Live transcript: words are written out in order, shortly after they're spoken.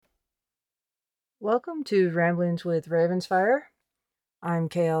Welcome to Ramblings with Ravensfire. I'm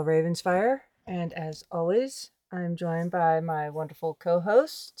KL Ravensfire, and as always, I'm joined by my wonderful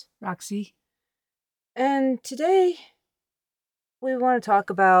co-host, Roxy. And today we want to talk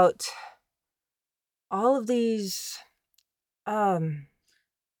about all of these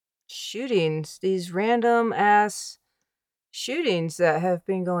shootings, these random ass shootings that have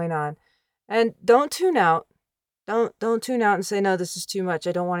been going on. And don't tune out. Don't tune out and say no, this is too much.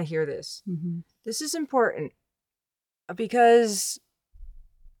 I don't want to hear this. Mm-hmm. This is important because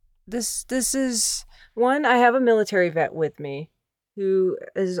this is one. I have a military vet with me who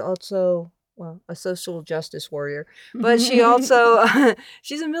is also a social justice warrior, but she also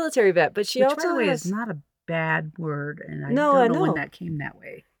she's a military vet, but she Which, also by the way, has is not a bad word, and I no, don't I know when know. that came that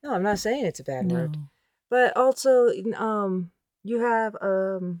way. No, I'm not saying it's a bad word, No. but also you have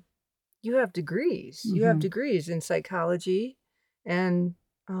degrees. You have Mm-hmm. degrees in psychology and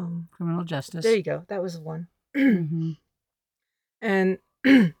Criminal justice. there you go. That was the one. Mm-hmm. And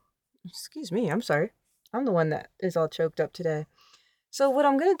excuse me, I'm sorry. I'm the one that is all choked up today. So what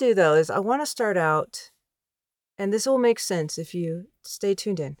I'm going to do though is I want to start out, and this will make sense if you stay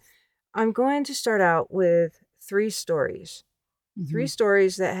tuned in. I'm going to start out with three stories. Mm-hmm. Three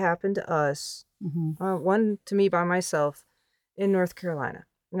stories that happened to us. Mm-hmm. One to me by myself in North Carolina.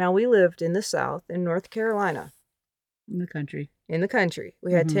 Now we lived in the South in North Carolina. In the country.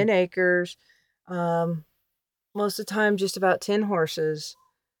 We had 10 acres. Most of the time just about 10 horses,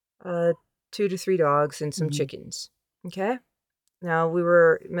 2 to 3 dogs, and some chickens. Okay? Now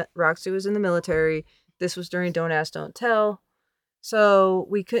Roxy was in the military. This was during Don't Ask, Don't Tell. So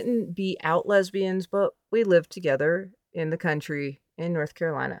we couldn't be out lesbians, but we lived together in the country in North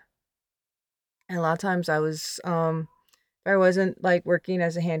Carolina. And a lot of times if I wasn't like working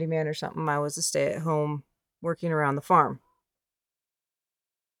as a handyman or something, I was a stay at home working around the farm.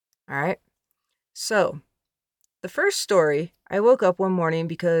 All right. So the first story, I woke up one morning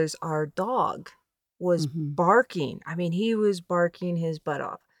because our dog was barking. I mean, he was barking his butt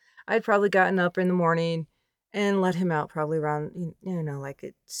off. I'd probably gotten up in the morning and let him out probably around, like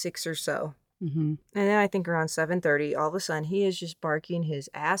at 6 or so. Mm-hmm. And then I think around 7:30, all of a sudden, he is just barking his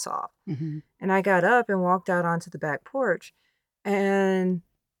ass off. Mm-hmm. And I got up and walked out onto the back porch, and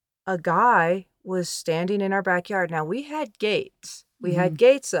a guy was standing in our backyard. Now, we had gates. We had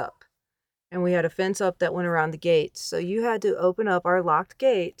gates up. And we had a fence up that went around the gates. So you had to open up our locked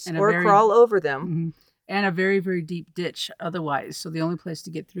gates or crawl over them. Mm-hmm. And a very, very deep ditch otherwise. So the only place to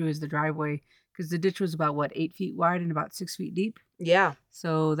get through is the driveway, because the ditch was about, 8 feet wide and about 6 feet deep? Yeah.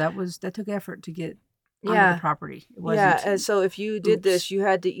 So that took effort to get onto the property. It wasn't. And so if you did this, you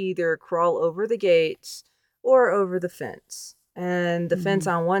had to either crawl over the gates or over the fence. And the fence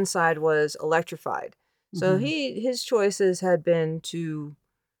on one side was electrified. So his choices had been to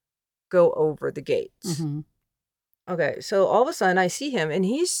go over the gates. Mm-hmm. Okay, so all of a sudden I see him and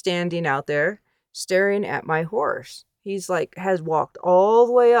he's standing out there staring at my horse. He's like, has walked all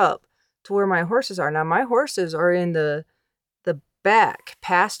the way up to where my horses are. Now my horses are in the back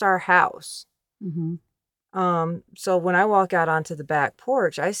past our house. Mm-hmm. So when I walk out onto the back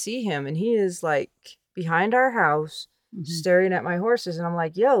porch, I see him and he is like behind our house staring at my horses. And I'm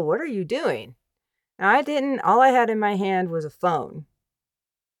like, yo, what are you doing? And all I had in my hand was a phone.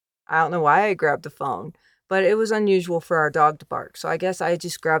 I don't know why I grabbed the phone, but it was unusual for our dog to bark. So I guess I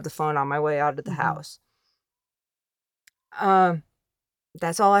just grabbed the phone on my way out of the house.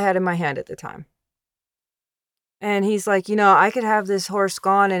 That's all I had in my hand at the time. And he's like, I could have this horse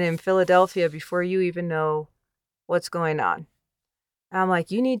gone and in Philadelphia before you even know what's going on. And I'm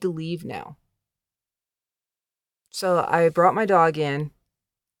like, you need to leave now. So I brought my dog in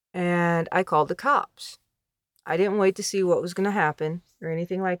and I called the cops. I didn't wait to see what was going to happen or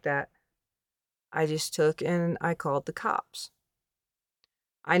anything like that. I just took and I called the cops.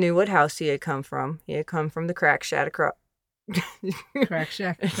 I knew what house he had come from. He had come from the crack shack across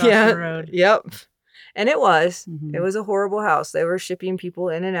the road. Yep. And it was a horrible house. They were shipping people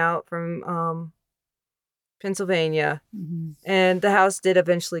in and out from Pennsylvania. And the house did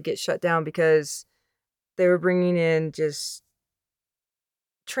eventually get shut down because they were bringing in just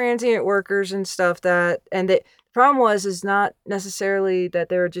transient workers and stuff the problem is not necessarily that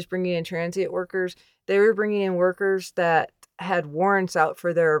they were just bringing in transient workers. They were bringing in workers that had warrants out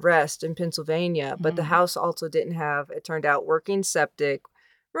for their arrest in Pennsylvania, but the house also didn't have, it turned out, working septic,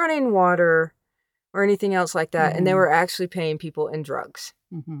 running water, or anything else like that. And they were actually paying people in drugs.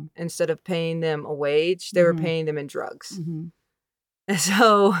 Instead of paying them a wage, they were paying them in drugs. And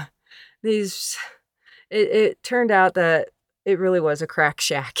so it turned out that it really was a crack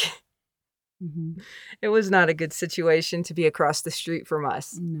shack. It was not a good situation to be across the street from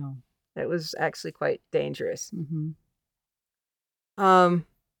us. No. It was actually quite dangerous. Mm-hmm.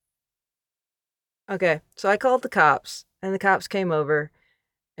 Okay, so I called the cops, and the cops came over,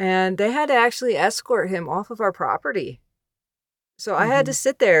 and they had to actually escort him off of our property. So I had to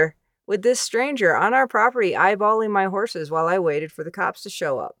sit there with this stranger on our property, eyeballing my horses while I waited for the cops to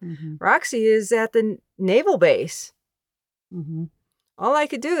show up. Mm-hmm. Roxy is at the naval base. Mm-hmm. All I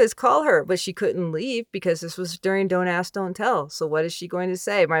could do is call her, but she couldn't leave because this was during Don't Ask, Don't Tell. So what is she going to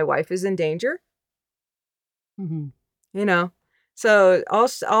say? My wife is in danger? Mm-hmm. You know? So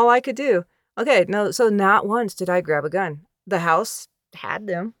all I could do. Okay, no, so not once did I grab a gun. The house had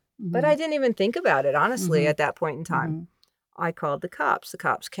them, but I didn't even think about it, honestly, at that point in time. I called the cops. The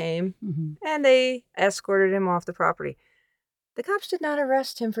cops came, and they escorted him off the property. The cops did not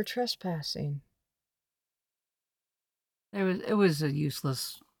arrest him for trespassing. It was a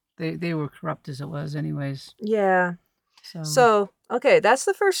useless. They were corrupt as it was, anyways. Yeah. So okay, that's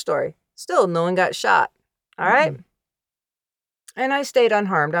the first story. Still, no one got shot. All right. And I stayed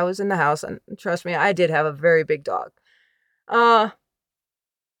unharmed. I was in the house, and trust me, I did have a very big dog.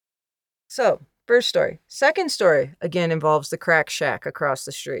 So, first story. Second story, again, involves the crack shack across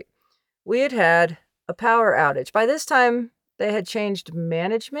the street. We had a power outage. By this time, they had changed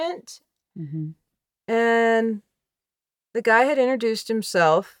management, and the guy had introduced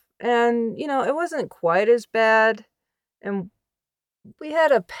himself, and, it wasn't quite as bad, and we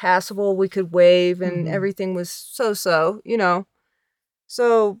had a passable we could wave, and everything was so-so,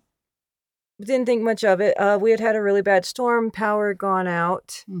 So, didn't think much of it. We had a really bad storm. Power had gone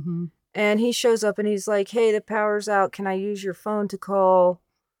out. And he shows up and he's like, hey, the power's out. Can I use your phone to call?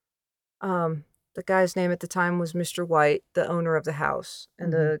 The guy's name at the time was Mr. White, the owner of the house,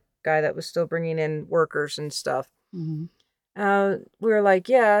 and the guy that was still bringing in workers and stuff. We were like,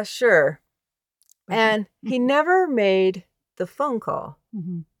 yeah, sure. And he never made the phone call.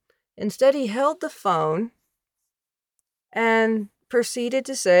 Instead, he held the phone and proceeded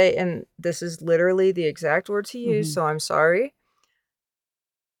to say, and this is literally the exact words he used, so I'm sorry.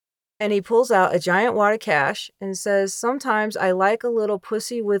 And he pulls out a giant wad of cash and says, sometimes I like a little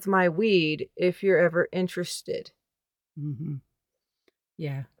pussy with my weed if you're ever interested.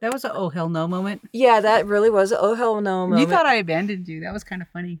 Yeah, that was an oh hell no moment. Yeah, that really was an oh hell no moment. You thought I abandoned you. That was kind of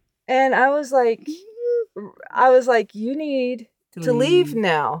funny. And I was like, you need to leave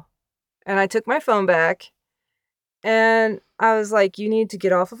now. And I took my phone back and I was like, you need to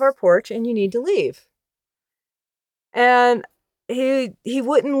get off of our porch and you need to leave. And he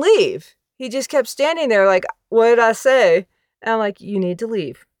wouldn't leave. He just kept standing there like, what did I say? And I'm like, you need to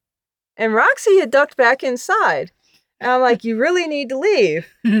leave. And Roxy had ducked back inside. And I'm like, you really need to leave.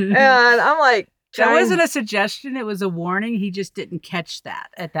 And I'm like, that wasn't a suggestion. It was a warning. He just didn't catch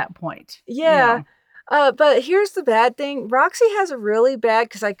that at that point. Yeah. But here's the bad thing. Roxy has a really bad,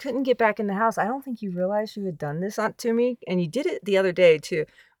 because I couldn't get back in the house. I don't think you realized you had done this to me. And you did it the other day, too.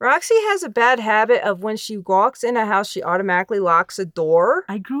 Roxy has a bad habit of when she walks in a house, she automatically locks a door.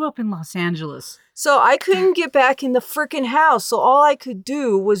 I grew up in Los Angeles. So I couldn't get back in the freaking house. So all I could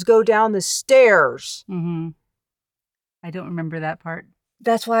do was go down the stairs. I don't remember that part.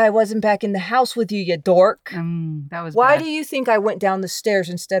 That's why I wasn't back in the house with you, you dork. That was Why bad. do you think I went down the stairs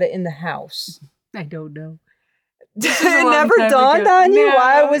instead of in the house? I don't know. It never dawned on you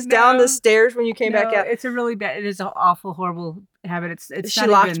why I was down the stairs when you came back out? It's a really bad, it is an awful, horrible habit. It's She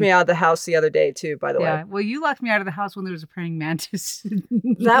locked me out of the house the other day too, by the way. Well, you locked me out of the house when there was a praying mantis.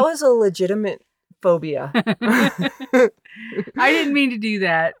 That was a legitimate phobia. I didn't mean to do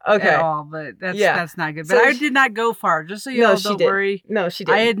that at all, but that's not good. But I did not go far, just so you know, don't worry. No, she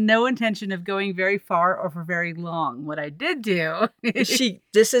didn't. I had no intention of going very far or for very long. What I did do...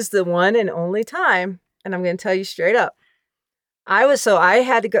 This is the one and only time, and I'm going to tell you straight up. I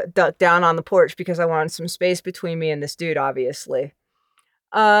had to go duck down on the porch because I wanted some space between me and this dude, obviously.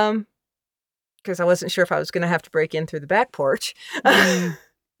 Because I wasn't sure if I was going to have to break in through the back porch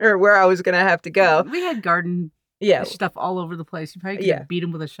or where I was going to have to go. We had garden stuff all over the place. You probably could beat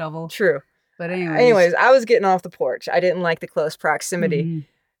him with a shovel. True. But anyways, I was getting off the porch. I didn't like the close proximity.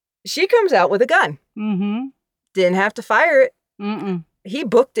 She comes out with a gun. Didn't have to fire it. He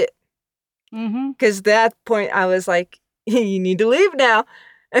booked it. Because at that point, I was like, you need to leave now.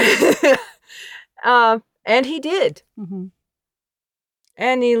 And he did.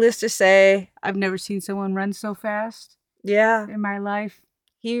 And needless to say, I've never seen someone run so fast. Yeah. In my life.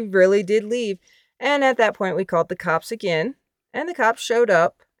 He really did leave. And at that point, we called the cops again. And the cops showed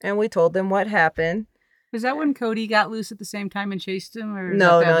up. And we told them what happened. Was that when Cody got loose at the same time and chased him? Or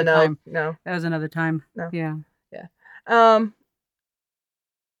No. That was another time. No. Yeah.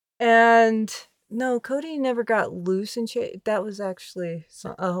 And No, Cody never got loose and that was actually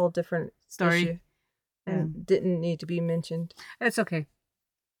a whole different Story. issue and didn't need to be mentioned. It's okay.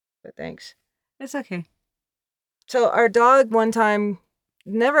 But thanks. It's okay. So our dog one time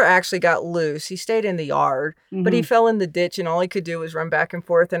never actually got loose. He stayed in the yard, but he fell in the ditch, and all he could do was run back and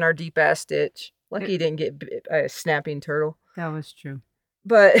forth in our deep ass ditch. Lucky he didn't get bit by a snapping turtle. That was true.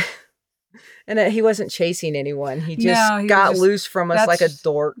 But and he wasn't chasing anyone. He just got loose from us like a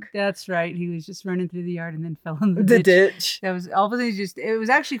dork. That's right. He was just running through the yard and then fell in the ditch. That was all of a sudden it was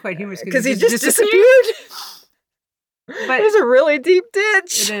actually quite humorous because he just disappeared. But it was a really deep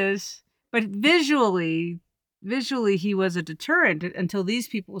ditch. It is. But visually he was a deterrent until these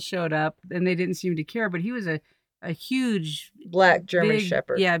people showed up, and they didn't seem to care. But he was a huge black German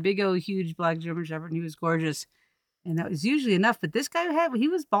Shepherd. Yeah, big old huge black German Shepherd, and he was gorgeous. And that was usually enough. But this guy he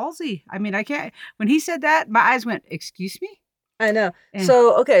was ballsy. I mean, when he said that, my eyes went, "Excuse me?" I know. And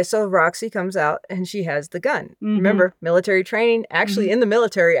so Roxy comes out and she has the gun. Remember, military training, actually in the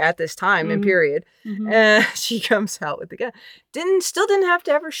military at this time and period. And she comes out with the gun. Still didn't have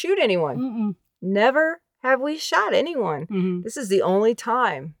to ever shoot anyone. Never have we shot anyone. This is the only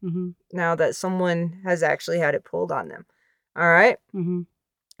time now that someone has actually had it pulled on them. All right.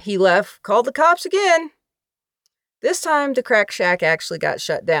 He left, called the cops again. This time the crack shack actually got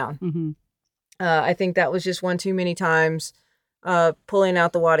shut down. I think that was just one too many times. Pulling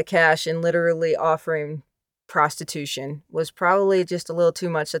out the wad of cash and literally offering prostitution was probably just a little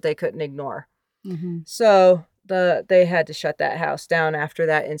too much that they couldn't ignore. So they had to shut that house down after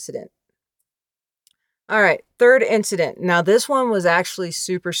that incident. All right, third incident. Now this one was actually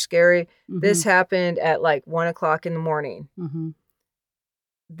super scary. This happened at like 1 o'clock in the morning.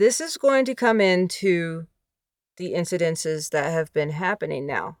 This is going to come into the incidences that have been happening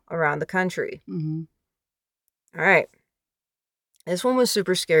now around the country. All right. This one was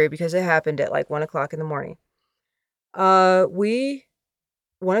super scary because it happened at like 1 o'clock in the morning. 1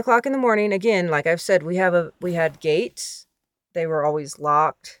 o'clock in the morning, again, like I've said, we had gates. They were always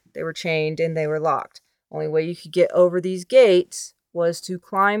locked. They were chained and they were locked. Only way you could get over these gates was to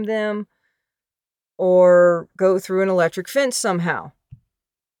climb them or go through an electric fence somehow.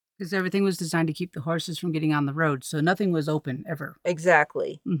 Because everything was designed to keep the horses from getting on the road. So nothing was open ever.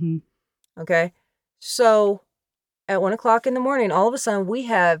 Exactly. Okay. So at 1 o'clock in the morning, all of a sudden we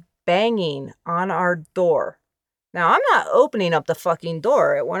have banging on our door. Now, I'm not opening up the fucking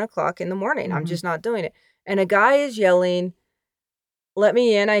door at 1 o'clock in the morning. I'm just not doing it. And a guy is yelling, "Let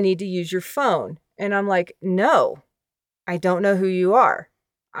me in. I need to use your phone." And I'm like, "No, I don't know who you are.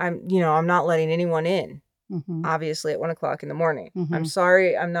 I'm not letting anyone in." Obviously at 1 o'clock in the morning. I'm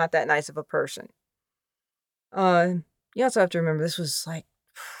sorry. I'm not that nice of a person. You also have to remember this was like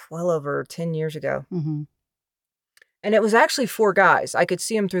well over 10 years ago. And it was actually 4 guys. I could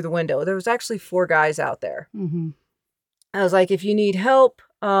see them through the window. There was actually 4 guys out there. I was like, if you need help,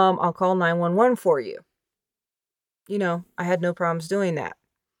 I'll call 911 for you. I had no problems doing that.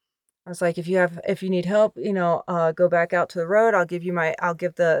 I was like, if you need help, go back out to the road.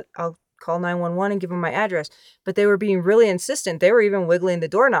 I'll call 911 and give them my address. But they were being really insistent. They were even wiggling the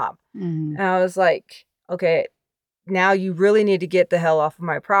doorknob. And I was like, okay, now you really need to get the hell off of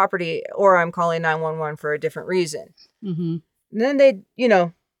my property or I'm calling 911 for a different reason. And then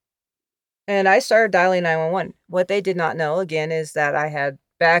and I started dialing 911. What they did not know, again, is that I had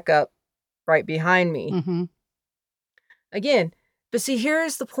backup right behind me. Again, but see,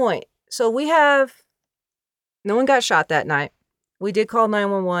 here's the point. So no one got shot that night. We did call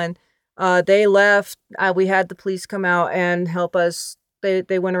 911. They left. We had the police come out and help us.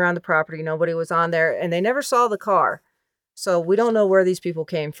 They went around the property. Nobody was on there, and they never saw the car. So we don't know where these people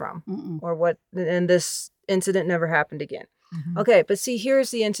came from or what. And this incident never happened again. Okay, but see,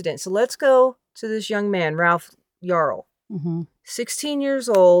 here's the incident. So let's go to this young man, Ralph Yarl, 16 years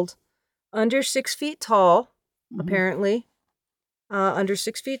old, under 6 feet tall, apparently, under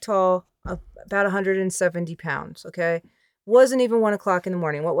 6 feet tall, about 170 pounds. Okay. Wasn't even 1 o'clock in the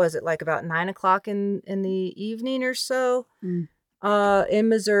morning. What was it? Like about 9 o'clock in the evening or so, in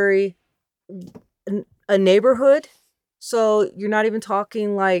Missouri, a neighborhood. So you're not even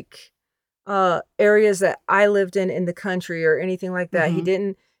talking like, areas that I lived in the country or anything like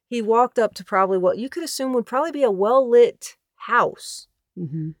that. He walked up to probably what you could assume would probably be a well-lit house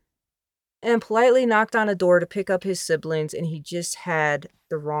and politely knocked on a door to pick up his siblings. And he just had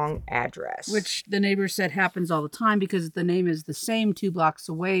the wrong address. Which the neighbor said happens all the time because the name is the same 2 blocks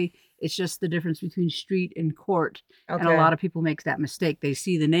away. It's just the difference between street and court. And a lot of people make that mistake. They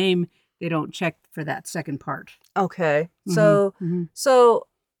see the name. They don't check for that second part. Okay. So,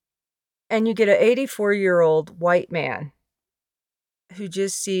 and you get an 84-year-old white man who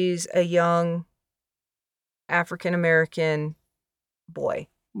just sees a young African American boy.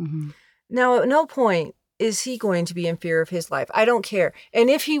 Now, at no point is he going to be in fear of his life. I don't care. And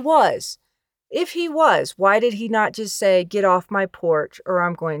if he was, why did he not just say, get off my porch or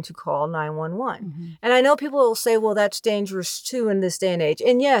I'm going to call 911? And I know people will say, well, that's dangerous too in this day and age.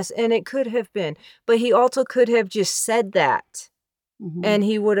 And yes, and it could have been, but he also could have just said that and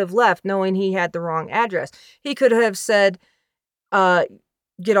he would have left knowing he had the wrong address. He could have said,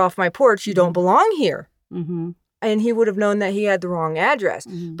 get off my porch. You don't belong here. And he would have known that he had the wrong address.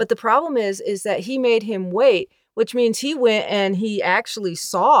 But the problem is that he made him wait, which means he went and he actually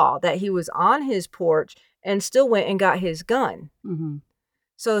saw that he was on his porch and still went and got his gun.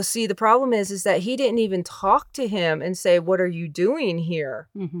 So see, the problem is that he didn't even talk to him and say, what are you doing here?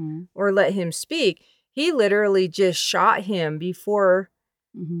 Or let him speak. He literally just shot him before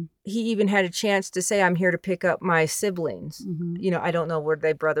he even had a chance to say, I'm here to pick up my siblings. I don't know, were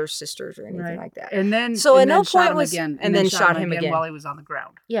they brothers, sisters, or anything like that. And then, so at no point was, again, and then shot him again while he was on the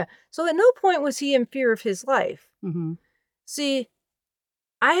ground. Yeah. So at no point was he in fear of his life. See,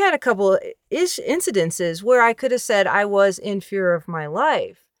 I had a couple incidences where I could have said I was in fear of my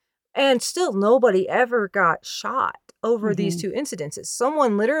life, and still nobody ever got shot over these two incidences.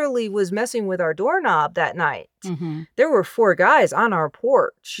 Someone literally was messing with our doorknob that night. There were 4 guys on our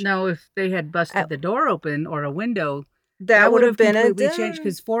porch. Now, if they had busted the door open or a window, that would have been completely changed,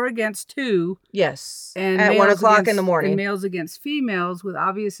 because 4 against 2. Yes. And at 1 o'clock in the morning. And males against females with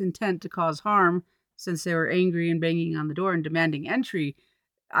obvious intent to cause harm, since they were angry and banging on the door and demanding entry.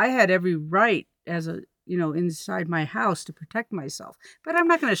 I had every right as a inside my house to protect myself. But I'm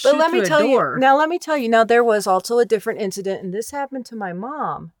not going to shoot through a door. Now, let me tell you. Now, there was also a different incident, and this happened to my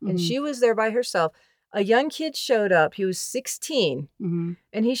mom, and she was there by herself. A young kid showed up. He was 16,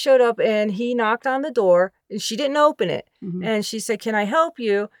 and he showed up, and he knocked on the door, and she didn't open it. And she said, can I help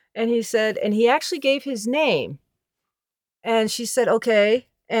you? And he said, and he actually gave his name. And she said, okay.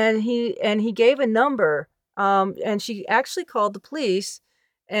 And he gave a number, and she actually called the police.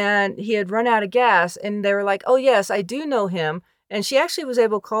 And he had run out of gas, and they were like, oh, yes, I do know him. And she actually was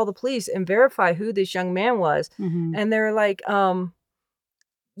able to call the police and verify who this young man was. And they were like,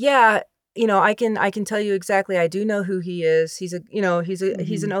 yeah, I can tell you exactly. I do know who he is. He's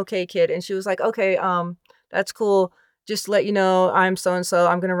an okay kid. And she was like, okay, that's cool. Just to let you know, I'm so-and-so.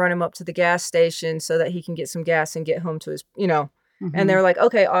 I'm going to run him up to the gas station so that he can get some gas and get home to his, And they were like,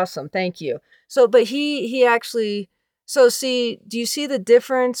 okay, awesome. Thank you. So, but he actually... So see, do you see the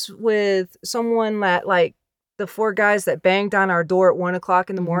difference with someone that, like, the 4 guys that banged on our door at 1 o'clock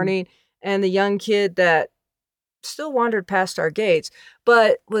in the morning, and the young kid that still wandered past our gates,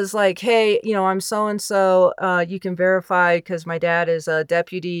 but was like, hey, I'm so-and-so, you can verify because my dad is a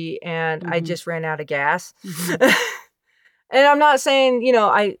deputy and I just ran out of gas. And I'm not saying,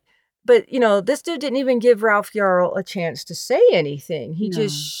 but this dude didn't even give Ralph Yarl a chance to say anything. He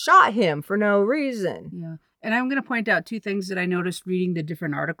just shot him for no reason. Yeah. And I'm going to point out 2 things that I noticed reading the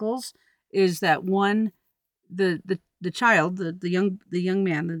different articles. Is that one, the child, the young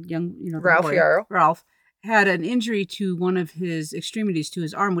man, the Ralph boy, Yarl. Ralph had an injury to one of his extremities, to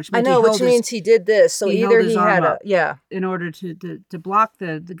his arm, which means means he did this. So either he had in order to block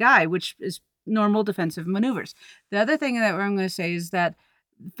the guy, which is normal defensive maneuvers. The other thing that I'm going to say is that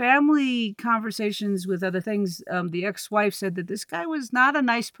family conversations with other things. The ex-wife said that this guy was not a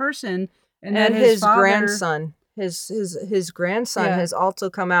nice person. And his grandson, his grandson has also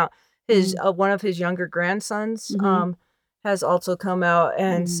come out. His one of his younger grandsons has also come out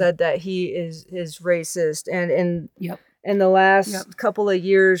and said that he is racist. And in the last couple of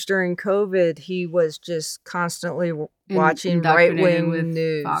years during COVID, he was just constantly watching right-wing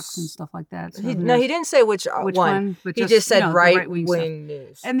news, Fox and stuff like that. So he didn't say which one, but he just said right-wing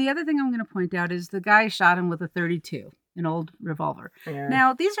news. And the other thing I'm going to point out is the guy shot him with a .32, an old revolver. Yeah.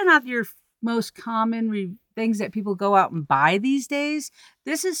 Now, these are not your most common things that people go out and buy these days.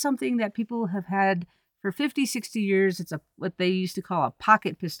 This is something that people have had for 50, 60 years. It's what they used to call a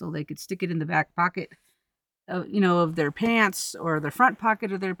pocket pistol. They could stick it in the back pocket of their pants, or the front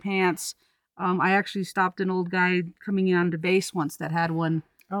pocket of their pants. I actually stopped an old guy coming in onto base once that had one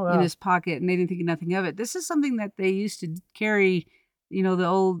in his pocket, and they didn't think nothing of it. This is something that they used to carry, the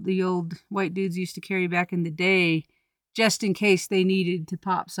old white dudes used to carry back in the day, just in case they needed to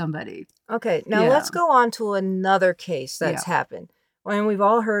pop somebody. Okay, now let's go on to another case that's happened. When we've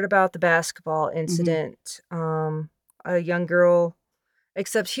all heard about the basketball incident, a young girl,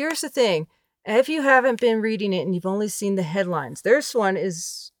 except here's the thing. If you haven't been reading it and you've only seen the headlines, this one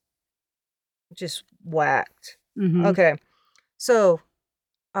is just whacked. Okay, so,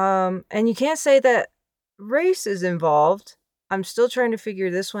 and you can't say that race is involved. I'm still trying to figure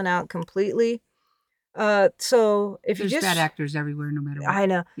this one out completely. So if There's you just bad actors everywhere, no matter what. I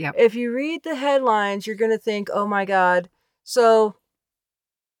know. Yep. If you read the headlines, you're gonna think, oh my God. So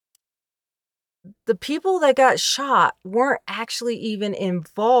the people that got shot weren't actually even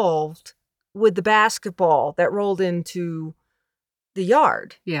involved with the basketball that rolled into the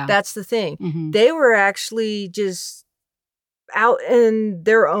yard. Yeah. That's the thing. Mm-hmm. They were actually just out in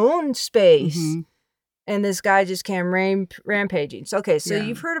their own space. Mm-hmm. And this guy just came rampaging. So, okay, so Yeah.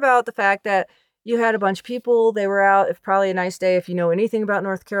 you've heard about the fact that you had a bunch of people. They were out. It's probably a nice day. If you know anything about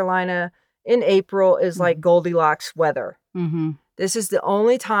North Carolina, in April is like Goldilocks weather. Mm-hmm. This is the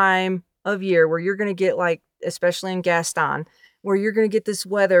only time of year where you're going to get, like, especially in Gaston, where you're going to get this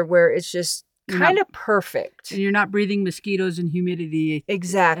weather where it's just kind of perfect. And you're not breathing mosquitoes and humidity.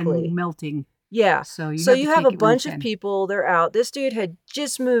 Exactly. And melting. Yeah. So you have a bunch of people. They're out. This dude had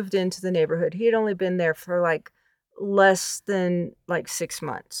just moved into the neighborhood. He had only been there for like less than like 6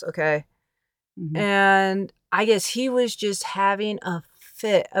 months. Okay. Mm-hmm. And I guess he was just having a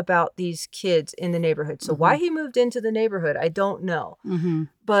fit about these kids in the neighborhood. So why he moved into the neighborhood, I don't know. Mm-hmm.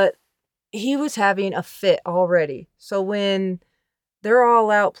 But he was having a fit already. So when they're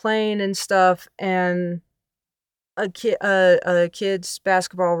all out playing and stuff, and a kid's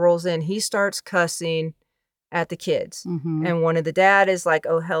basketball rolls in, he starts cussing at the kids. Mm-hmm. And one of the dad is like,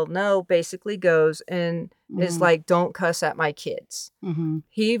 oh, hell no, basically goes and is like, don't cuss at my kids. Mm-hmm.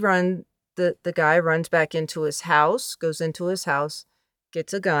 The guy runs back into his house, goes into his house,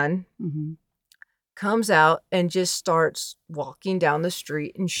 gets a gun, comes out and just starts walking down the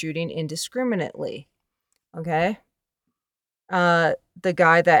street and shooting indiscriminately. Okay? The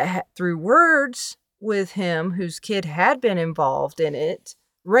guy that threw words with him, whose kid had been involved in it,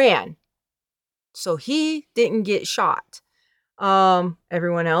 ran. So he didn't get shot.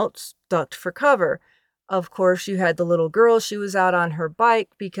 Everyone else ducked for cover. Of course, you had the little girl. She was out on her bike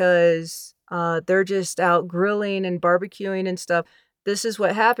because they're just out grilling and barbecuing and stuff. This is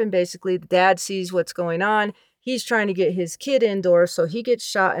what happened, basically. The dad sees what's going on. He's trying to get his kid indoors, so he gets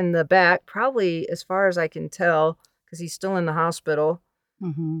shot in the back, probably as far as I can tell, because he's still in the hospital.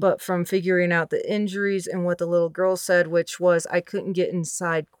 Mm-hmm. But from figuring out the injuries and what the little girl said, which was, I couldn't get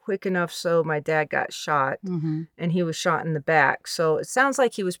inside quick enough, so my dad got shot, and he was shot in the back. So it sounds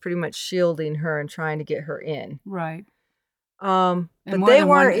like he was pretty much shielding her and trying to get her in. Right. But they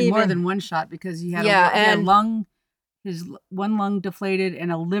weren't even more than one shot, because he had his one lung deflated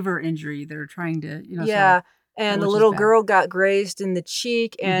and a liver injury. They're trying to, So, and the little girl got grazed in the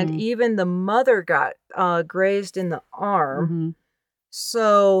cheek, and even the mother got grazed in the arm. Mm-hmm.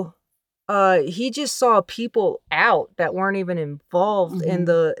 So he just saw people out that weren't even involved in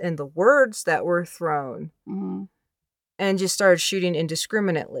the words that were thrown, and just started shooting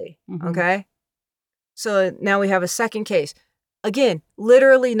indiscriminately. Okay? So now we have a second case. Again,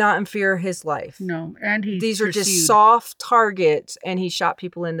 literally not in fear of his life. No, and these are just soft targets, and he shot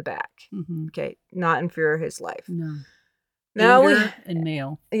people in the back. Okay, not in fear of his life. No. Now Anger and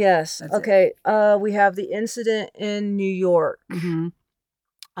male. Yes. That's okay. We have the incident in New York.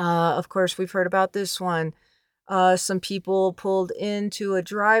 Of course, we've heard about this one. Some people pulled into a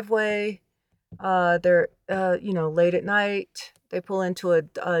driveway. They're late at night. They pull into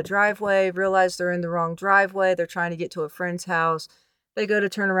a driveway, realize they're in the wrong driveway. They're trying to get to a friend's house. They go to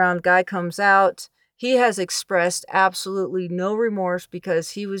turn around. Guy comes out. He has expressed absolutely no remorse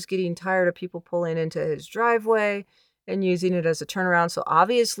because he was getting tired of people pulling into his driveway and using it as a turnaround. So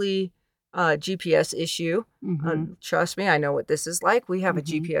obviously, GPS issue. Trust me, I know what this is like. We have a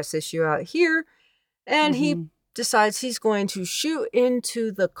GPS issue out here. And he decides he's going to shoot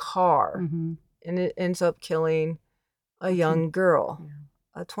into the car. And it ends up killing a young girl,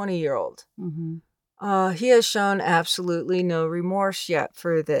 a 20-year-old. He has shown absolutely no remorse yet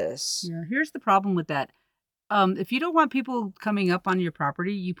for this. Yeah, here's the problem with that. If you don't want people coming up on your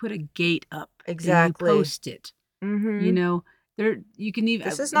property, you put a gate up. Exactly. And you post it. You can even.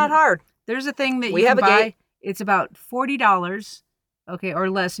 This is not hard. There's a thing that you can buy. Gate. It's about $40, okay,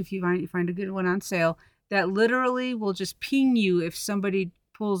 or less if you find a good one on sale. That literally will just ping you if somebody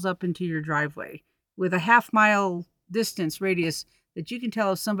pulls up into your driveway with a half-mile distance radius that you can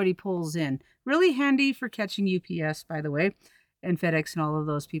tell if somebody pulls in. Really handy for catching UPS, by the way, and FedEx and all of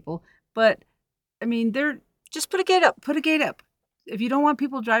those people. But I mean, just put a gate up. Put a gate up. If you don't want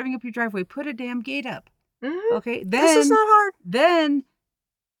people driving up your driveway, put a damn gate up. Okay, then this is not hard. Then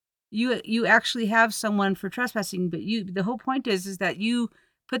you actually have someone for trespassing, but the whole point is that you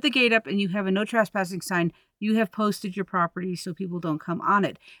put the gate up and you have a no trespassing sign. You have posted your property so people don't come on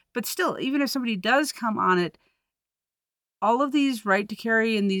it. But still, even if somebody does come on it, all of these right to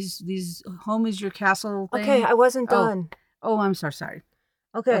carry and these home is your castle thing. Okay, I wasn't done. Oh, I'm so sorry.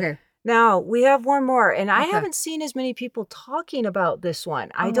 Okay. Now, we have one more, and I Okay. haven't seen as many people talking about this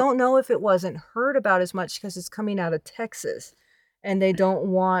one. I Oh. don't know if it wasn't heard about as much because it's coming out of Texas, and they don't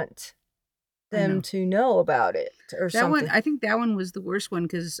want them to know about it or That something. one, I think that one was the worst one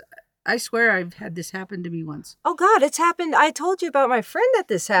because I swear I've had this happen to me once. Oh, God, it's happened. I told you about my friend that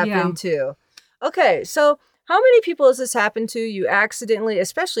this happened to. Okay, so how many people has this happened to? You accidentally,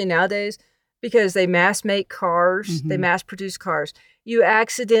 especially nowadays, because they mass make cars, they mass produce cars. You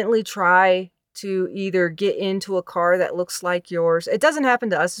accidentally try to either get into a car that looks like yours. It doesn't happen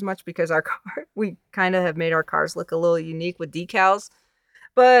to us as much because our car, we kind of have made our cars look a little unique with decals.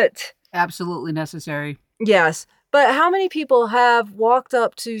 But absolutely necessary. Yes. But how many people have walked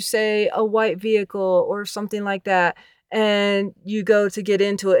up to, say, a white vehicle or something like that, and you go to get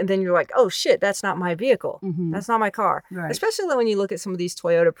into it, and then you're like, oh, shit, that's not my vehicle. That's not my car. Right. Especially when you look at some of these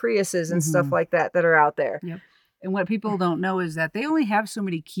Toyota Priuses and stuff like that are out there. Yep. And what people don't know is that they only have so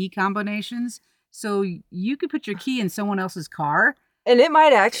many key combinations. So you could put your key in someone else's car. And it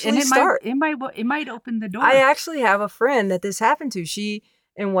might actually start. It might open the door. I actually have a friend that this happened to. She,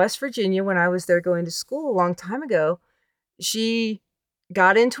 in West Virginia, when I was there going to school a long time ago, she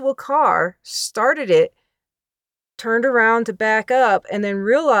got into a car, started it, turned around to back up, and then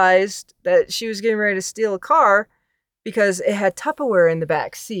realized that she was getting ready to steal a car because it had Tupperware in the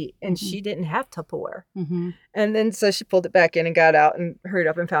back seat, and she didn't have Tupperware. And then so she pulled it back in and got out and hurried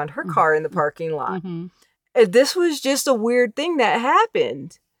up and found her car in the parking lot. And this was just a weird thing that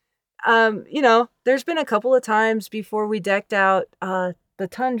happened. You know, there's been a couple of times before we decked out the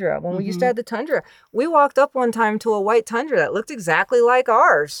Tundra. When we used to have the Tundra, we walked up one time to a white Tundra that looked exactly like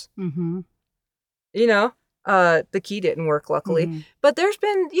ours. You know, the key didn't work, luckily. But there's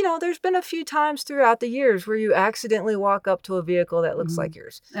been, you know, there's been a few times throughout the years where you accidentally walk up to a vehicle that looks like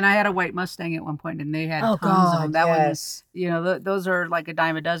yours. And I had a white Mustang at one point, and they had tons of them. That one, you know, those are like a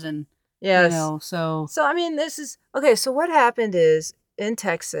dime a dozen. Yes. You know, so I mean, this is okay. So what happened is in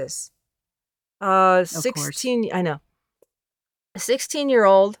Texas, 16. I know. A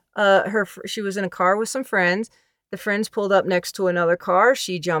 16-year-old, she was in a car with some friends. The friends pulled up next to another car.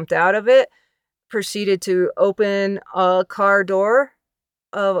 She jumped out of it, proceeded to open a car door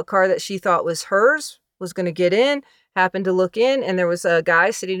of a car that she thought was hers, was going to get in, happened to look in, and there was a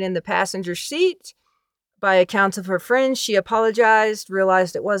guy sitting in the passenger seat. By accounts of her friends, she apologized,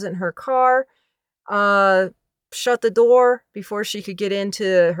 realized it wasn't her car, shut the door before she could get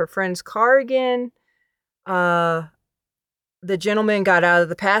into her friend's car again. The gentleman got out of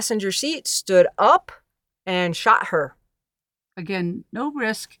the passenger seat, stood up, and shot her. Again, no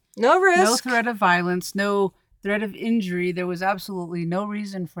risk. No risk. No threat of violence. No threat of injury. There was absolutely no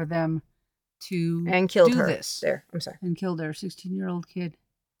reason for them to and killed do her. this. There, I'm sorry. And killed her 16-year-old kid.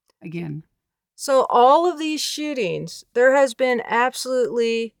 Again. So all of these shootings, there has been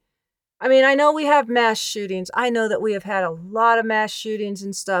absolutely... I mean, I know we have mass shootings. I know that we have had a lot of mass shootings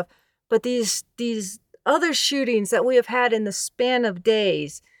and stuff. But these other shootings that we have had in the span of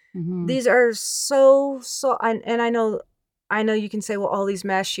days, these are so, and I know you can say, well, all these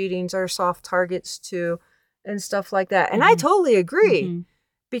mass shootings are soft targets too and stuff like that. And I totally agree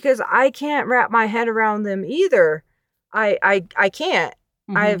because I can't wrap my head around them either. I can't.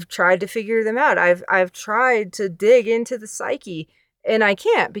 I've tried to figure them out. I've tried to dig into the psyche, and I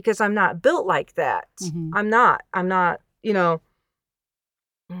can't because I'm not built like that. I'm not, you know,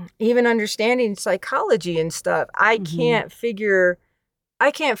 even understanding psychology and stuff. I can't figure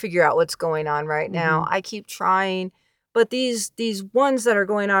out what's going on right now. I keep trying, but these ones that are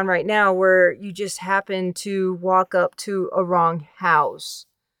going on right now where you just happen to walk up to a wrong house.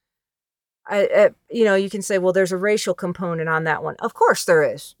 You know, you can say, well, there's a racial component on that one. Of course there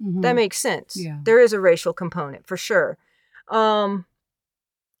is. That makes sense. Yeah. There is a racial component for sure.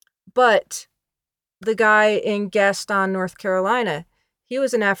 But the guy in Gaston, North Carolina, he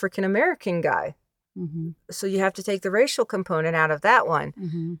was an African-American guy. So you have to take the racial component out of that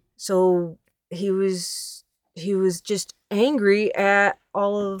one. So he was just angry at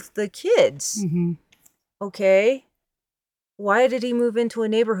all of the kids. Okay. Why did he move into a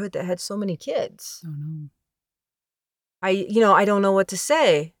neighborhood that had so many kids? Oh, no. I don't know what to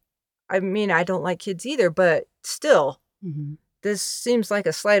say. I mean, I don't like kids either, but still, this seems like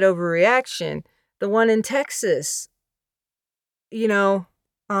a slight overreaction. The one in Texas, you know,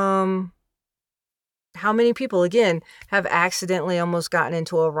 how many people, again, have accidentally almost gotten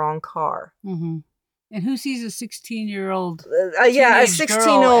into a wrong car? And who sees a 16-year-old a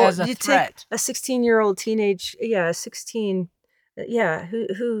 16-year-old as a threat? A 16-year-old teenage, 16,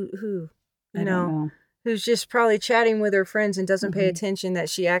 who you know, who's just probably chatting with her friends and doesn't pay attention that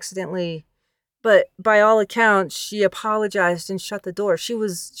she accidentally But by all accounts, she apologized and shut the door. She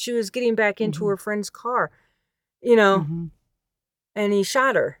was getting back into her friend's car, you know, and he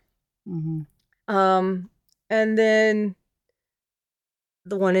shot her. And then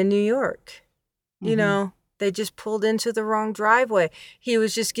the one in New York, you know, they just pulled into the wrong driveway. He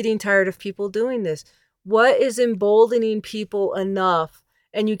was just getting tired of people doing this. What is emboldening people enough?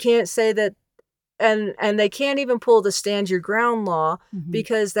 And you can't say that, and they can't even pull the stand your ground law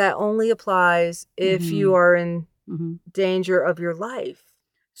because that only applies if you are in danger of your life.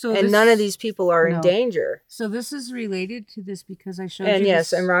 So and none of these people are in danger. So this is related to this because I showed you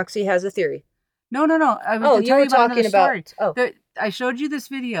this. And Roxy has a theory. No. I was you were talking about. I showed you this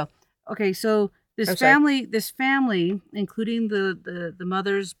video. Okay, so this family, including the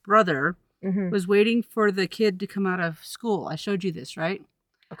mother's brother, was waiting for the kid to come out of school. I showed you this, right?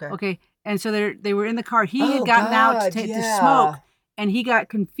 Okay. And so they were in the car. He had gotten out to smoke, and he got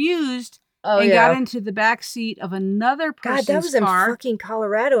confused and got into the back seat of another person's car. God, that was in fucking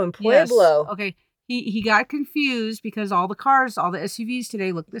Colorado, in Pueblo. Yes. Okay. He got confused because all the SUVs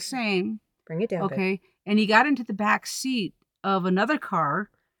today look the same. Bring it down. Okay. Babe. And he got into the back seat of another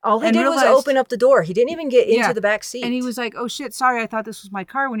car. All he did was open up the door. He didn't even get into the back seat. And he was like, oh shit, sorry, I thought this was my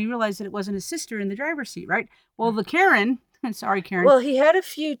car, when he realized that it wasn't his sister in the driver's seat, right? Well, the Karen, sorry, Karen. Well, he had a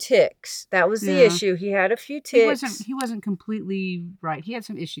few ticks. That was the issue. He had a few ticks. He wasn't completely right. He had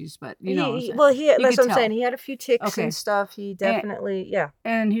some issues, but you know. That's what I'm saying. He had a few ticks and stuff. He definitely,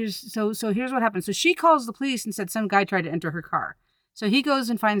 And here's what happened. So she calls the police and said some guy tried to enter her car. So he goes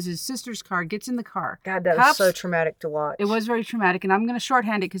and finds his sister's car, gets in the car. God, that was so traumatic to watch. It was very traumatic, and I'm going to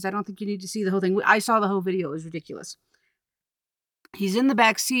shorthand it because I don't think you need to see the whole thing. I saw the whole video. It was ridiculous. He's in the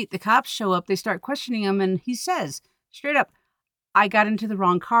back seat. The cops show up. They start questioning him, and he says, straight up, I got into the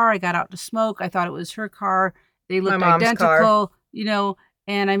wrong car. I got out to smoke. I thought it was her car. They looked identical, you know,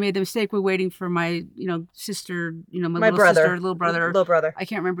 and I made the mistake. We're waiting for my, sister, my little sister, little brother. I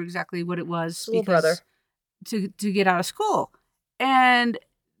can't remember exactly what it was. Little brother. To get out of school. And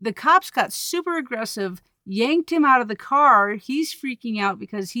the cops got super aggressive, yanked him out of the car. He's freaking out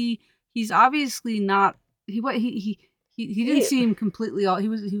because he's obviously not, he didn't seem completely he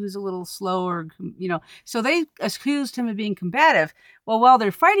was a little slow, so they accused him of being combative. Well, while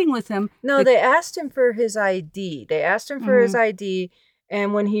they're fighting with him. No, they asked him for his ID.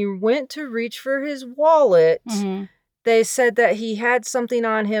 And when he went to reach for his wallet, they said that he had something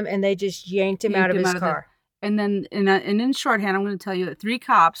on him and they just yanked him out of his car. And then, in shorthand, I'm going to tell you that 3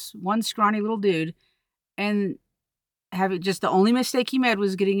 cops, one scrawny little dude, and the only mistake he made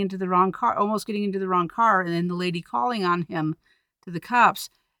was getting into the wrong car, and then the lady calling on him to the cops.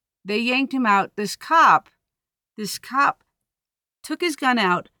 They yanked him out. This cop took his gun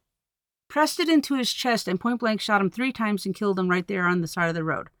out, pressed it into his chest, and point blank shot him 3 times and killed him right there on the side of the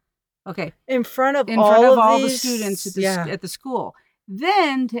road. Okay. In front of all the students at the school.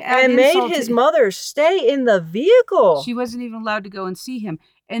 Then to add and made his mother stay in the vehicle. She wasn't even allowed to go and see him.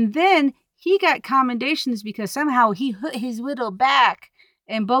 And then he got commendations because somehow he hit his widow back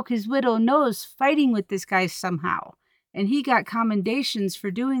and broke his widow nose fighting with this guy somehow. And he got commendations for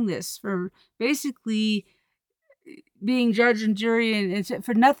doing this, for basically being judge and jury and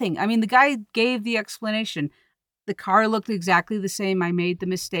for nothing. I mean, the guy gave the explanation. The car looked exactly the same. I made the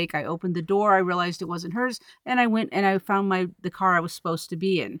mistake. I opened the door. I realized it wasn't hers. And I went and I found the car I was supposed to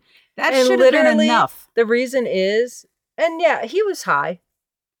be in. That should have been enough. The reason is, and he was high.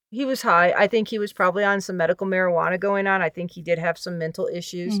 I think he was probably on some medical marijuana going on. I think he did have some mental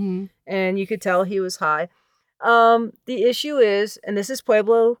issues. And you could tell he was high. The issue is, and this is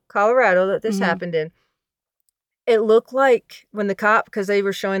Pueblo, Colorado that this happened in. It looked like when the cop, because they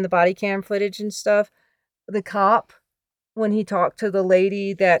were showing the body cam footage and stuff, the cop, when he talked to the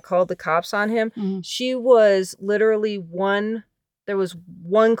lady that called the cops on him, she was literally there was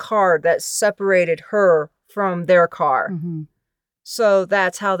one car that separated her from their car. So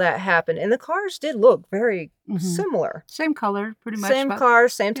that's how that happened. And the cars did look very similar. Same color, pretty much. Same car,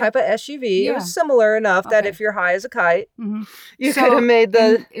 same type of SUV. Yeah. It was similar enough that if you're high as a kite, you could have made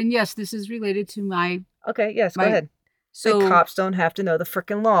the... And yes, this is related to my... Okay, yes, go ahead. So the cops don't have to know the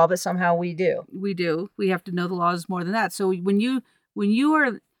frickin' law, but somehow we do. We do. We have to know the laws more than that. So when you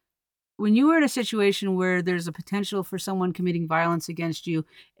are in a situation where there's a potential for someone committing violence against you,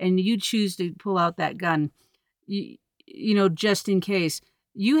 and you choose to pull out that gun, just in case,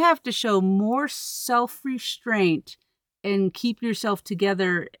 you have to show more self-restraint and keep yourself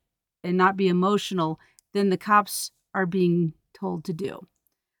together and not be emotional than the cops are being told to do.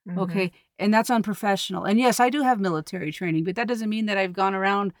 Okay. And that's unprofessional. And yes, I do have military training, but that doesn't mean that I've gone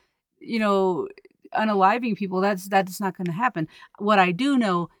around, unaliving people. That's not going to happen. What I do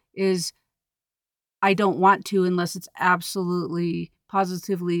know is I don't want to unless it's absolutely,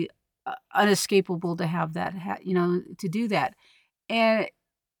 positively unescapable to have that, to do that. And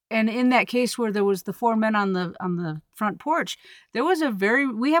in that case where there was the 4 men on the front porch, there was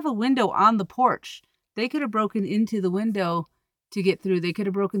we have a window on the porch. They could have broken into the window to get through. They could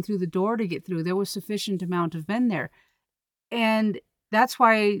have broken through the door to get through. There was sufficient amount of men there. And that's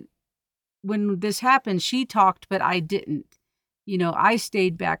why when this happened, she talked, but I didn't. I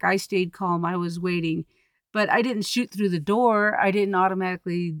stayed back. I stayed calm. I was waiting. But I didn't shoot through the door. I didn't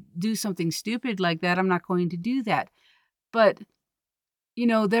automatically do something stupid like that. I'm not going to do that. But,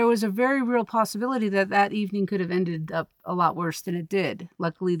 there was a very real possibility that evening could have ended up a lot worse than it did.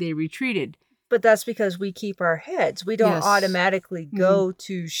 Luckily, they retreated. But that's because we keep our heads. We don't automatically go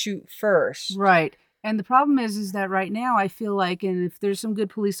to shoot first. Right. And the problem is that right now I feel like, and if there's some good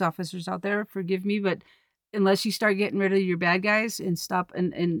police officers out there, forgive me, but unless you start getting rid of your bad guys and stop,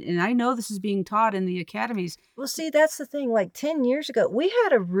 and I know this is being taught in the academies. Well, see, that's the thing. Like 10 years ago, we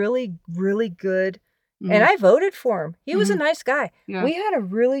had a really, really good, and I voted for him. He was a nice guy. Yeah. We had a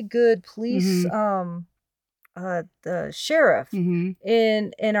really good police, the sheriff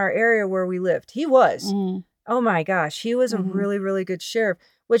in our area where we lived. He was. Oh my gosh, he was a really, really good sheriff,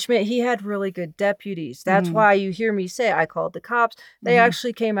 which meant he had really good deputies. That's why you hear me say I called the cops. They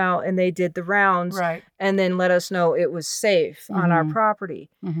actually came out and they did the rounds and then let us know it was safe on our property.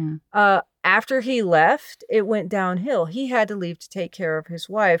 After he left, it went downhill. He had to leave to take care of his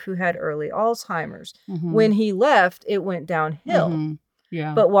wife who had early Alzheimer's. When he left, it went downhill.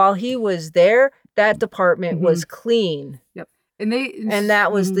 Yeah. But while he was there, that department was clean. Yep. And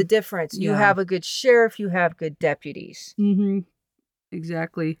that was the difference. You have a good sheriff, you have good deputies.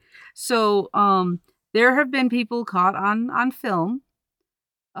 Exactly. So there have been people caught on film,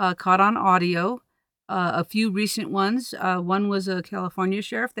 caught on audio, a few recent ones. One was a California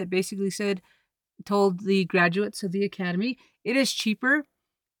sheriff that basically told the graduates of the academy, it is cheaper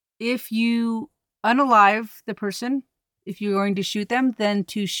if you unalive the person, if you're going to shoot them, than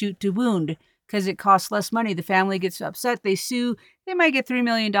to shoot to wound, because it costs less money. The family gets upset. They sue. They might get $3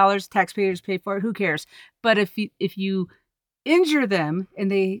 million. Taxpayers pay for it. Who cares? But if you injure them and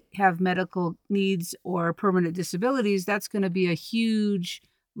they have medical needs or permanent disabilities, that's going to be a huge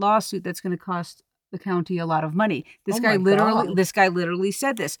lawsuit that's going to cost the county a lot of money. This guy literally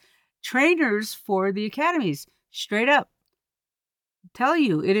said this. Trainers for the academies, straight up, tell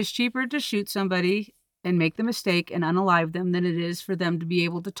you it is cheaper to shoot somebody and make the mistake and unalive them than it is for them to be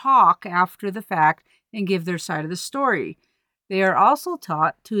able to talk after the fact and give their side of the story. They are also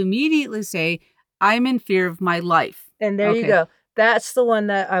taught to immediately say, I'm in fear of my life. And there you go. That's the one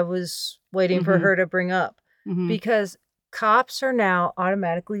that I was waiting for her to bring up. Because cops are now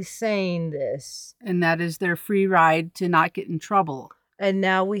automatically saying this. And that is their free ride to not get in trouble. And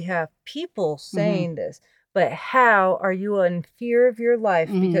now we have people saying this. But how are you in fear of your life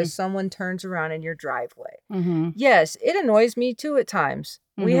because someone turns around in your driveway? Yes, it annoys me too at times.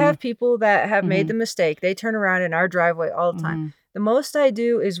 We have people that have made the mistake. They turn around in our driveway all the time. The most I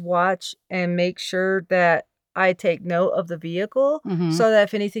do is watch and make sure that I take note of the vehicle so that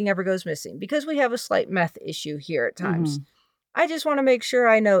if anything ever goes missing, because we have a slight meth issue here at times. I just want to make sure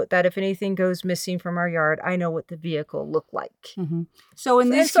I note that if anything goes missing from our yard, I know what the vehicle looked like. So in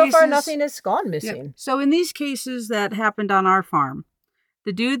these so far, nothing has gone missing. Yep. So in these cases that happened on our farm,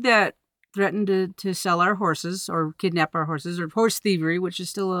 the dude that threatened to sell our horses or kidnap our horses, or horse thievery, which is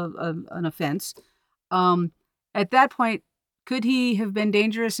still an offense, at that point, could he have been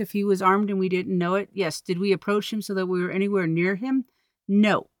dangerous if he was armed and we didn't know it? Yes. Did we approach him so that we were anywhere near him?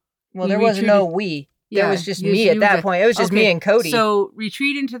 No. Well, there was no we. There was just me at that point. It was just me and Cody. So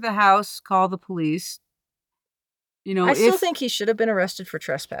retreat into the house, call the police. I still think he should have been arrested for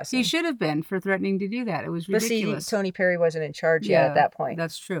trespassing. He should have been for threatening to do that. It was ridiculous. But see, Tony Perry wasn't in charge yet at that point.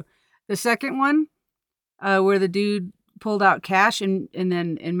 That's true. The second one, where the dude pulled out cash and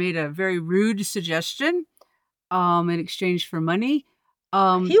made a very rude suggestion in exchange for money.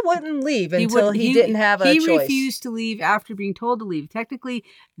 He wouldn't leave until he didn't have a choice. He refused to leave after being told to leave. Technically,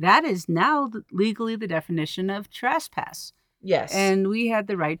 that is now legally the definition of trespass. Yes. And we had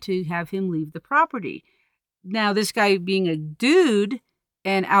the right to have him leave the property. Now, this guy being a dude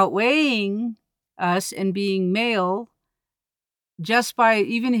and outweighing us and being male, just by,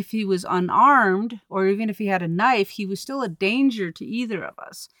 even if he was unarmed or even if he had a knife, he was still a danger to either of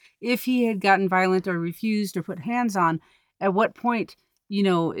us. If he had gotten violent or refused or put hands on, at what point,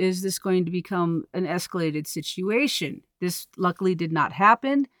 is this going to become an escalated situation? This luckily did not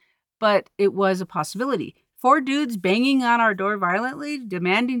happen, but it was a possibility. 4 dudes banging on our door violently,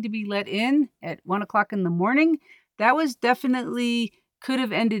 demanding to be let in at 1:00 in the morning. That was definitely could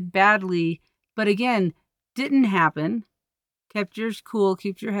have ended badly But again, didn't happen. Kept your cool,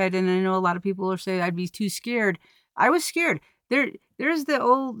 keep your head. And I know a lot of people are saying I'd be too scared. I was scared. There is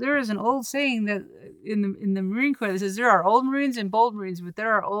an old saying that in the Marine Corps that says there are old Marines and bold Marines, but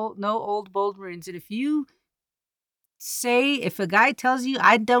there are no old bold Marines. And if a guy tells you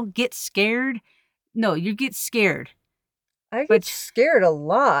I don't get scared, no, you get scared. I get scared a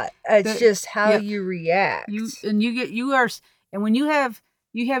lot. It's just how you react. And when you have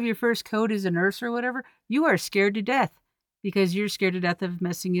your first code as a nurse or whatever, you are scared to death because you're scared to death of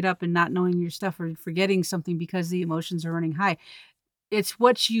messing it up and not knowing your stuff or forgetting something because the emotions are running high. It's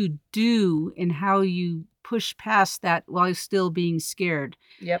what you do and how you push past that while still being scared.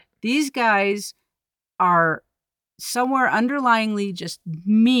 Yep. These guys are somewhere underlyingly just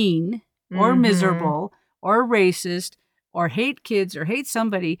mean or miserable or racist or hate kids or hate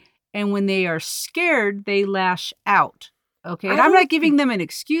somebody. And when they are scared, they lash out. Okay. And I'm not giving them an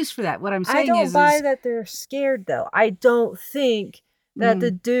excuse for that. What I'm saying I don't buy that they're scared, though. I don't think that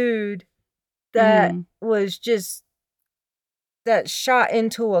the dude that was just that shot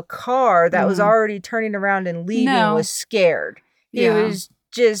into a car that was already turning around and leaving was scared. He was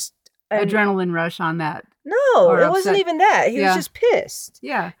just adrenaline rush on that. No, it wasn't even that. He was just pissed.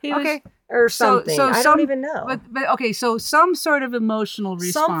 Yeah. He was, or something. I don't even know. But okay, so some sort of emotional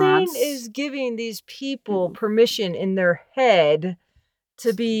response. Something is giving these people permission in their head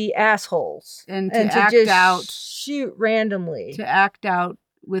to be assholes and to act just out, shoot randomly, to act out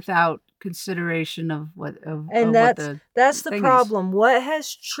without consideration of that's the problem. What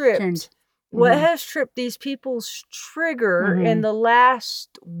has tripped these people's trigger in the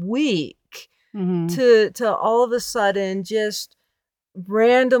last week to all of a sudden just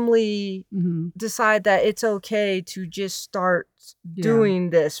randomly decide that it's okay to just start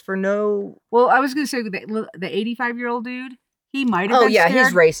doing this for no. Well, I was going to say the 85-year-old dude. He might have been scared.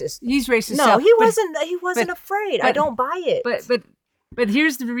 He's racist. He's racist. No, he wasn't afraid. I don't buy it. But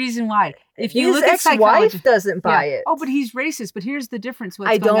here's the reason why. If you his look at ex-wife doesn't buy it. Oh, but he's racist. But here's the difference.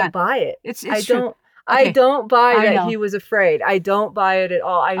 I don't buy it. It's true. I don't buy that he was afraid. I don't buy it at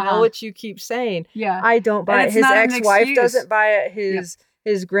all. I know what you keep saying. Yeah. I don't buy it. His ex-wife doesn't buy it.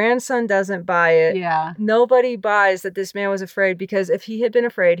 His grandson doesn't buy it. Yeah. Nobody buys that this man was afraid, because if he had been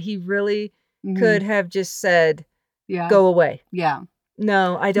afraid, he really could have just said, go away. Yeah.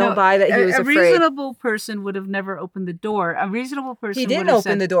 No, I don't buy that he was afraid. A reasonable person would have never opened the door. A reasonable person He didn't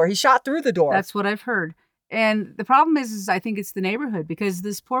open the door. He shot through the door. That's what I've heard. And the problem is I think it's the neighborhood, because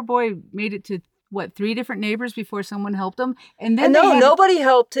this poor boy made it to 3 different neighbors before someone helped him. And then nobody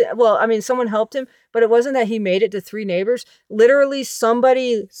helped him. Well, I mean, someone helped him, but it wasn't that he made it to 3 neighbors. Literally,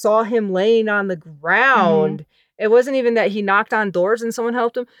 somebody saw him laying on the ground. It wasn't even that he knocked on doors and someone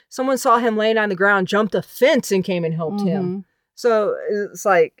helped him. Someone saw him laying on the ground, jumped a fence and came and helped him. So it's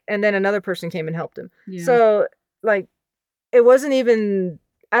like, and then another person came and helped him. Yeah. So like, it wasn't even,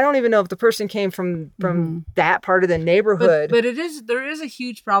 I don't even know if the person came from that part of the neighborhood. But there is a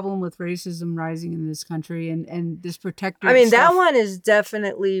huge problem with racism rising in this country, and this protector. I mean, that one is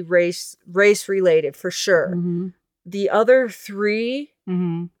definitely race related for sure. The other 3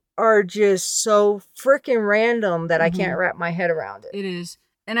 are just so freaking random that I can't wrap my head around it. It is.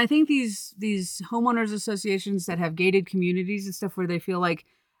 And I think these homeowners associations that have gated communities and stuff, where they feel like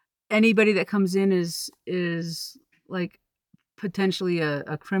anybody that comes in is like potentially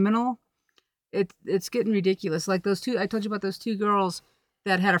a criminal, it's getting ridiculous. Like those 2, I told you about those 2 girls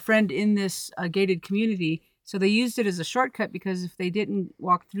that had a friend in this gated community. So they used it as a shortcut, because if they didn't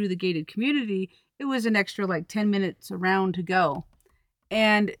walk through the gated community, it was an extra like 10 minutes around to go.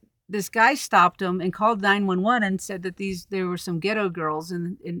 And this guy stopped them and called 911 and said that there were some ghetto girls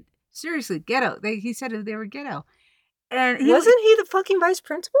and seriously ghetto. He said they were ghetto. And wasn't he the fucking vice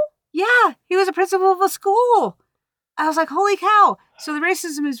principal? Yeah, he was a principal of a school. I was like, holy cow! So the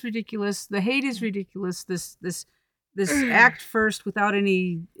racism is ridiculous. The hate is ridiculous. This act first without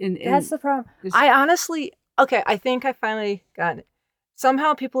any. That's the problem. I honestly, I think I finally got it.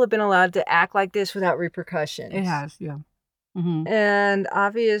 Somehow people have been allowed to act like this without repercussions. It has, yeah. And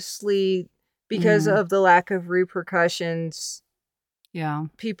obviously, because of the lack of repercussions,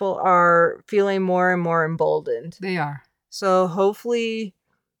 people are feeling more and more emboldened. They are. So hopefully,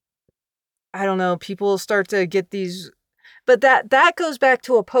 I don't know, people start to get these. But that goes back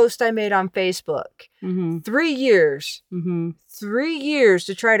to a post I made on Facebook. 3 years. 3 years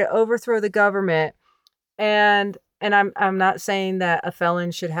to try to overthrow the government. And I'm not saying that a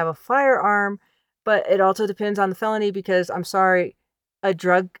felon should have a firearm, but it also depends on the felony, because I'm sorry, a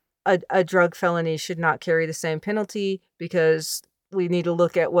drug felony should not carry the same penalty, because we need to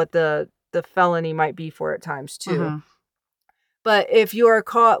look at what the felony might be for at times too. But if you are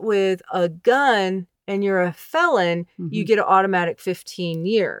caught with a gun and you're a felon, you get an automatic 15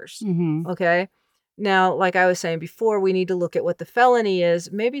 years. Okay. Now, like I was saying before, we need to look at what the felony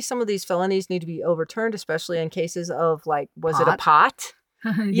is. Maybe some of these felonies need to be overturned, especially in cases of like, was it a pot?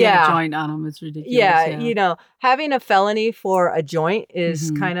 Yeah, a joint on them. It's ridiculous. Yeah, having a felony for a joint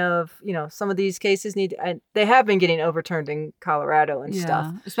is kind of, some of these cases they have been getting overturned in Colorado and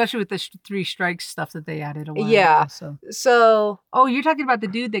stuff. Especially with the 3 strikes stuff that they added a while ago. So. Oh, you're talking about the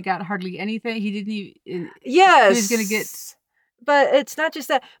dude that got hardly anything? He didn't even. Yes. He was going to get. But it's not just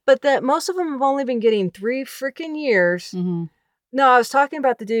that. But most of them have only been getting 3 freaking years. No, I was talking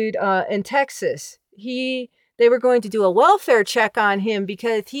about the dude in Texas. They were going to do a welfare check on him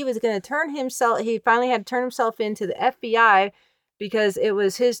because he was going to he finally had to turn himself into the FBI because it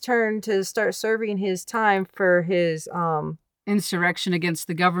was his turn to start serving his time for his insurrection against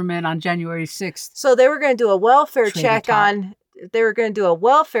the government on January 6th. So they were going to do a welfare check on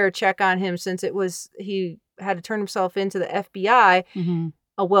him since he had to turn himself into the FBI,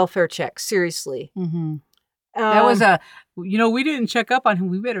 a welfare check, seriously. That was we didn't check up on him.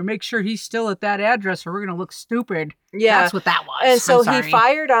 We better make sure he's still at that address or we're going to look stupid. Yeah. That's what that was. And so he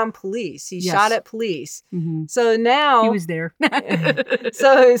fired on police. He shot at police. So now. He was there.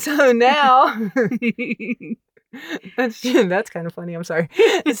 so now. That's kind of funny. I'm sorry.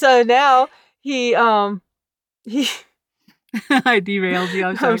 So now he I derailed you.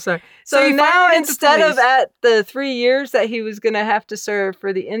 I'm sorry. So now instead of at the 3 years that he was going to have to serve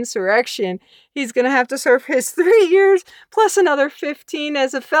for the insurrection, he's going to have to serve his 3 years plus another 15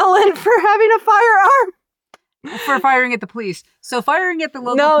 as a felon for having a firearm. For firing at the police. So firing at the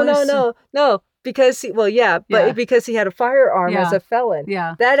local police. No. Because because he had a firearm as a felon.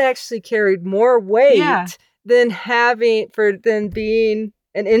 Yeah. That actually carried more weight than being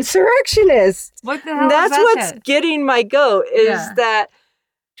an insurrectionist. What the hell? That's what's getting my goat is that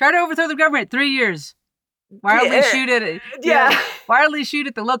try to overthrow the government. 3 years. Wildly shoot at it. Wildly shoot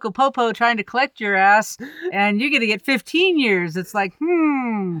at the local popo trying to collect your ass, and you're gonna get 15 years. It's like,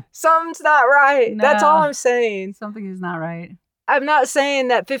 something's not right. No, that's all I'm saying. Something is not right. I'm not saying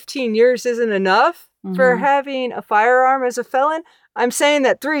that 15 years isn't enough for having a firearm as a felon. I'm saying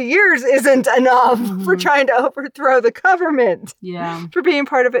that 3 years isn't enough for trying to overthrow the government. Yeah. For being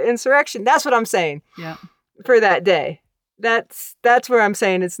part of an insurrection. That's what I'm saying. Yeah. For that day. That's where I'm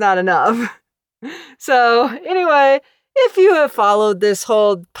saying it's not enough. So anyway, if you have followed this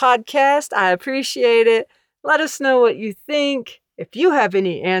whole podcast, I appreciate it. Let us know what you think. If you have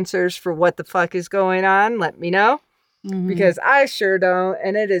any answers for what the fuck is going on, let me know. Because I sure don't.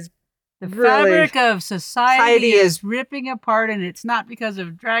 And it is the fabric of society is ripping apart, and it's not because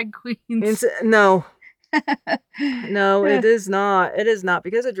of drag queens. No, it is not. It is not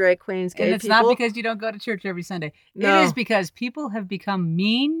because of drag queens, gay and it's people. Not because you don't go to church every Sunday. No. It is because people have become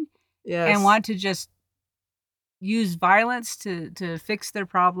mean and want to just use violence to fix their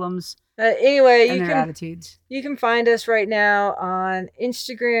problems. Anyway, and their attitudes. You can find us right now on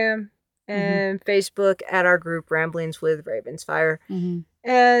Instagram and Facebook at our group Ramblings with Ravensfire.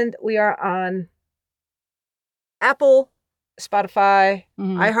 And we are on Apple, Spotify,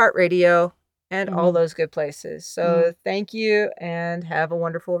 iHeartRadio, and all those good places. So thank you and have a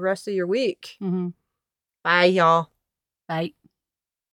wonderful rest of your week. Bye, y'all. Bye.